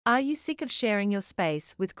Are you sick of sharing your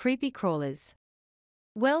space with creepy crawlers?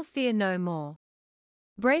 Well, fear no more.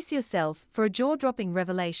 Brace yourself for a jaw-dropping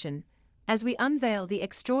revelation as we unveil the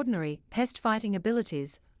extraordinary pest-fighting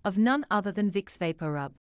abilities of none other than Vicks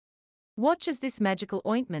Vaporub. Watch as this magical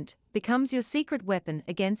ointment becomes your secret weapon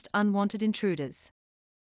against unwanted intruders.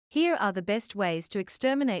 Here are the best ways to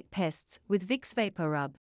exterminate pests with Vicks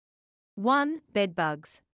Vaporub. 1.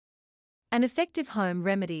 Bedbugs. An effective home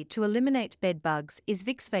remedy to eliminate bedbugs is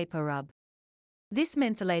Vicks Vaporub. This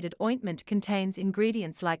mentholated ointment contains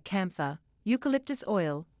ingredients like camphor, eucalyptus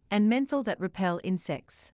oil, and menthol that repel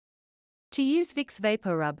insects. To use Vicks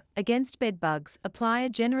Vaporub against bedbugs, apply a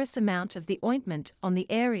generous amount of the ointment on the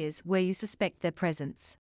areas where you suspect their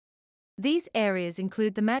presence. These areas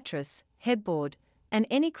include the mattress, headboard, and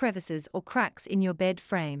any crevices or cracks in your bed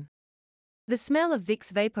frame. The smell of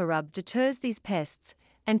Vicks Vaporub deters these pests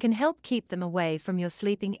and can help keep them away from your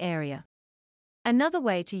sleeping area. Another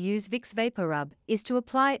way to use Vicks Vaporub is to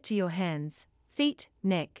apply it to your hands, feet,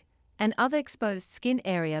 neck, and other exposed skin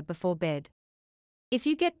area before bed. If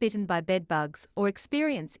you get bitten by bedbugs or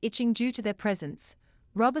experience itching due to their presence,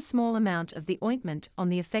 rub a small amount of the ointment on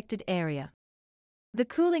the affected area. The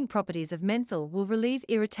cooling properties of menthol will relieve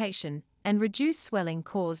irritation and reduce swelling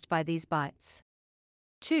caused by these bites.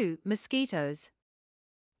 2. Mosquitoes.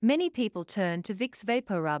 Many people turn to Vicks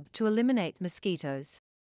Vaporub to eliminate mosquitoes.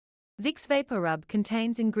 Vicks Vaporub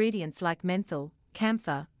contains ingredients like menthol,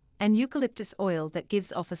 camphor, and eucalyptus oil that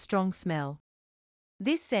gives off a strong smell.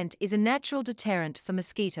 This scent is a natural deterrent for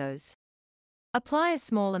mosquitoes. Apply a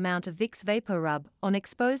small amount of Vicks Vaporub on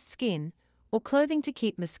exposed skin or clothing to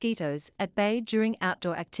keep mosquitoes at bay during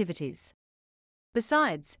outdoor activities.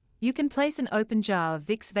 Besides, you can place an open jar of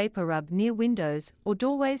Vicks Vaporub near windows or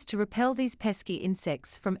doorways to repel these pesky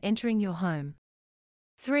insects from entering your home.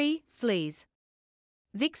 3. Fleas.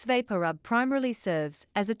 Vicks Vaporub primarily serves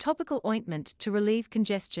as a topical ointment to relieve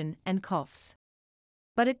congestion and coughs.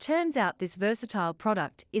 But it turns out this versatile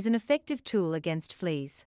product is an effective tool against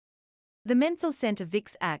fleas. The menthol scent of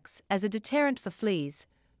Vicks acts as a deterrent for fleas,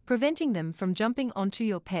 preventing them from jumping onto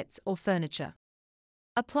your pets or furniture.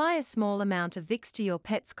 Apply a small amount of Vicks to your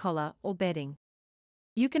pet's collar or bedding.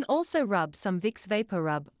 You can also rub some Vicks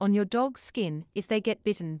Vaporub on your dog's skin if they get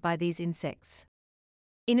bitten by these insects.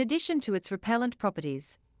 In addition to its repellent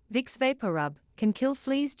properties, Vicks Vaporub can kill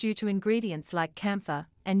fleas due to ingredients like camphor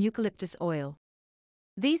and eucalyptus oil.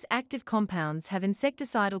 These active compounds have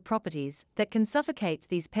insecticidal properties that can suffocate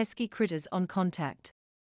these pesky critters on contact.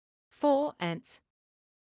 4. Ants.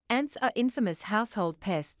 Ants are infamous household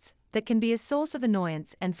pests that can be a source of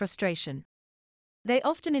annoyance and frustration. They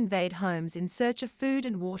often invade homes in search of food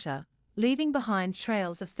and water, leaving behind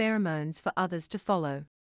trails of pheromones for others to follow.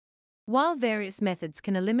 While various methods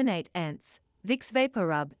can eliminate ants, Vicks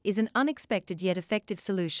Vaporub is an unexpected yet effective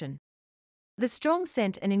solution. The strong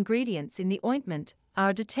scent and ingredients in the ointment are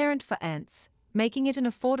a deterrent for ants, making it an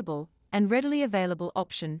affordable and readily available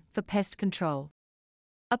option for pest control.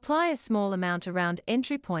 Apply a small amount around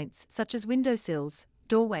entry points such as windowsills,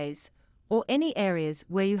 doorways, or any areas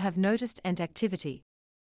where you have noticed ant activity.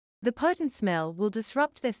 The potent smell will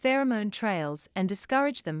disrupt their pheromone trails and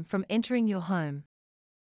discourage them from entering your home.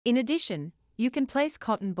 In addition, you can place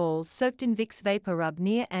cotton balls soaked in Vicks Vaporub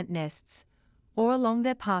near ant nests or along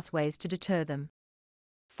their pathways to deter them.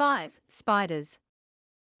 5. Spiders.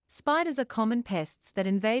 Spiders are common pests that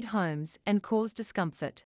invade homes and cause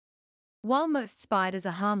discomfort. While most spiders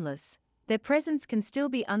are harmless, their presence can still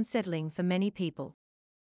be unsettling for many people.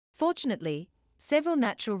 Fortunately, several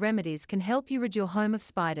natural remedies can help you rid your home of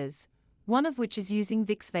spiders, one of which is using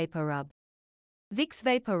Vicks Vaporub. Vicks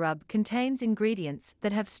Vaporub contains ingredients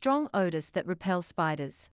that have strong odors that repel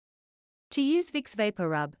spiders. To use Vicks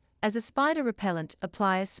Vaporub as a spider repellent,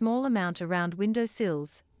 apply a small amount around window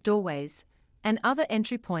sills, doorways, and other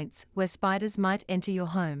entry points where spiders might enter your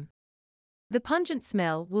home. The pungent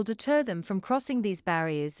smell will deter them from crossing these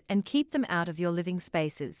barriers and keep them out of your living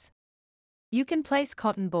spaces. You can place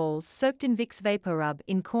cotton balls soaked in Vicks Vaporub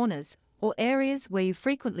in corners or areas where you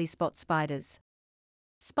frequently spot spiders.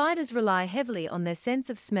 Spiders rely heavily on their sense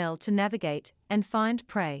of smell to navigate and find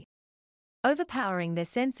prey. Overpowering their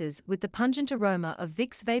senses with the pungent aroma of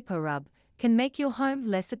Vicks Vaporub can make your home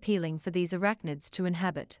less appealing for these arachnids to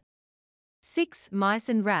inhabit. 6. Mice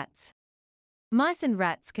and rats. Mice and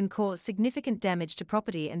rats can cause significant damage to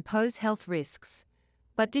property and pose health risks.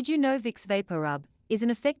 But did you know Vicks Vaporub is an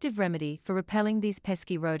effective remedy for repelling these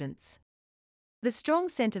pesky rodents? The strong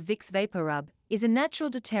scent of Vicks Vaporub is a natural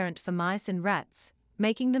deterrent for mice and rats,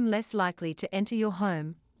 making them less likely to enter your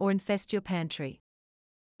home or infest your pantry.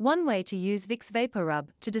 One way to use Vicks Vaporub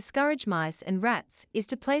to discourage mice and rats is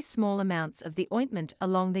to place small amounts of the ointment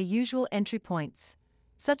along their usual entry points,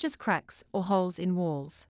 such as cracks or holes in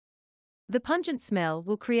walls. The pungent smell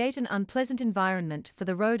will create an unpleasant environment for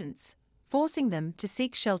the rodents, forcing them to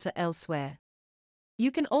seek shelter elsewhere. You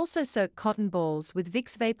can also soak cotton balls with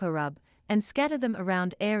Vicks Vaporub and scatter them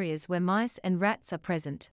around areas where mice and rats are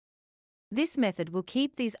present. This method will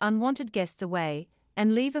keep these unwanted guests away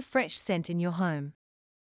and leave a fresh scent in your home.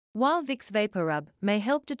 While Vicks Vaporub may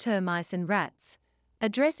help deter mice and rats,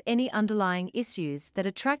 address any underlying issues that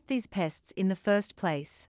attract these pests in the first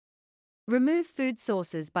place. Remove food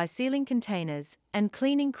sources by sealing containers and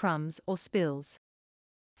cleaning crumbs or spills.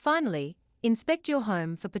 Finally, inspect your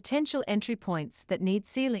home for potential entry points that need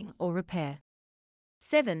sealing or repair.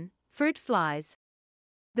 7. Fruit flies.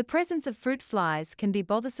 The presence of fruit flies can be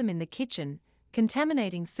bothersome in the kitchen,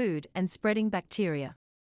 contaminating food and spreading bacteria.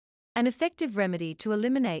 An effective remedy to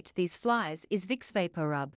eliminate these flies is Vicks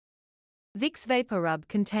Vaporub. Vicks Vaporub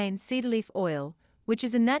contains cedar leaf oil, which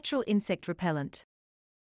is a natural insect repellent.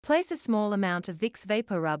 Place a small amount of Vicks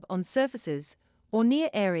Vaporub on surfaces or near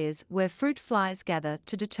areas where fruit flies gather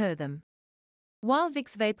to deter them. While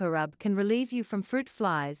Vicks Vaporub can relieve you from fruit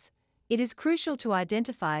flies, it is crucial to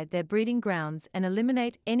identify their breeding grounds and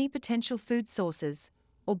eliminate any potential food sources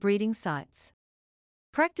or breeding sites.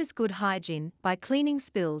 Practice good hygiene by cleaning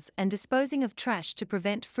spills and disposing of trash to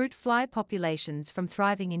prevent fruit fly populations from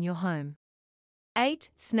thriving in your home. 8.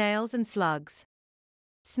 Snails and slugs.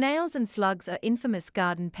 Snails and slugs are infamous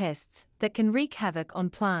garden pests that can wreak havoc on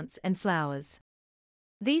plants and flowers.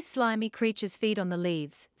 These slimy creatures feed on the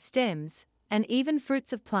leaves, stems, and even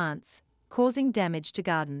fruits of plants, causing damage to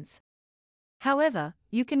gardens. However,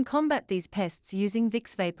 you can combat these pests using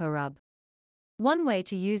Vicks Vaporub. One way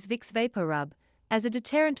to use Vicks Vaporub as a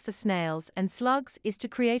deterrent for snails and slugs is to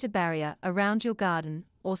create a barrier around your garden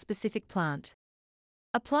or specific plant.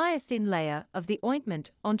 Apply a thin layer of the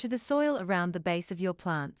ointment onto the soil around the base of your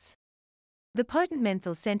plants. The potent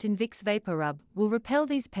menthol scent in Vicks Vaporub will repel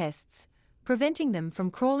these pests, preventing them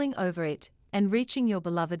from crawling over it and reaching your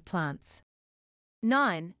beloved plants.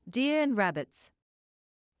 9. Deer and rabbits.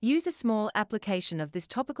 Use a small application of this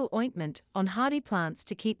topical ointment on hardy plants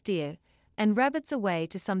to keep deer and rabbits away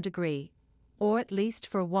to some degree, or at least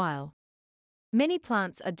for a while. Many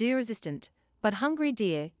plants are deer-resistant, but hungry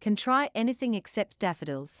deer can try anything except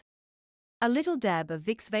daffodils. A little dab of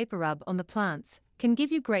Vicks Vaporub on the plants can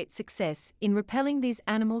give you great success in repelling these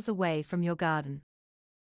animals away from your garden.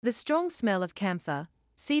 The strong smell of camphor,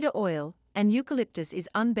 cedar oil, and eucalyptus is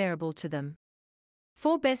unbearable to them.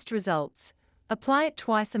 For best results, apply it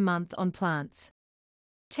twice a month on plants.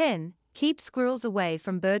 10. Keep squirrels away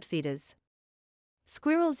from bird feeders.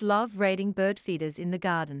 Squirrels love raiding bird feeders in the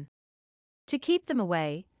garden. To keep them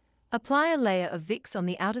away, apply a layer of Vicks on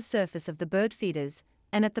the outer surface of the bird feeders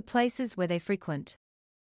and at the places where they frequent.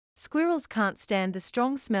 Squirrels can't stand the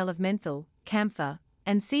strong smell of menthol, camphor,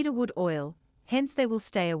 and cedarwood oil, hence they will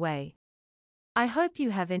stay away. I hope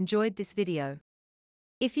you have enjoyed this video.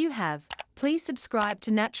 If you have, please subscribe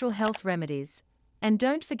to Natural Health Remedies, and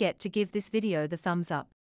don't forget to give this video the thumbs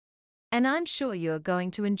up. And I'm sure you're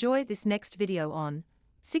going to enjoy this next video on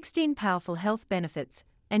 16 powerful health benefits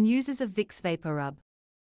and uses of Vicks Vaporub.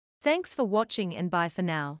 Thanks for watching and bye for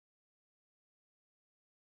now.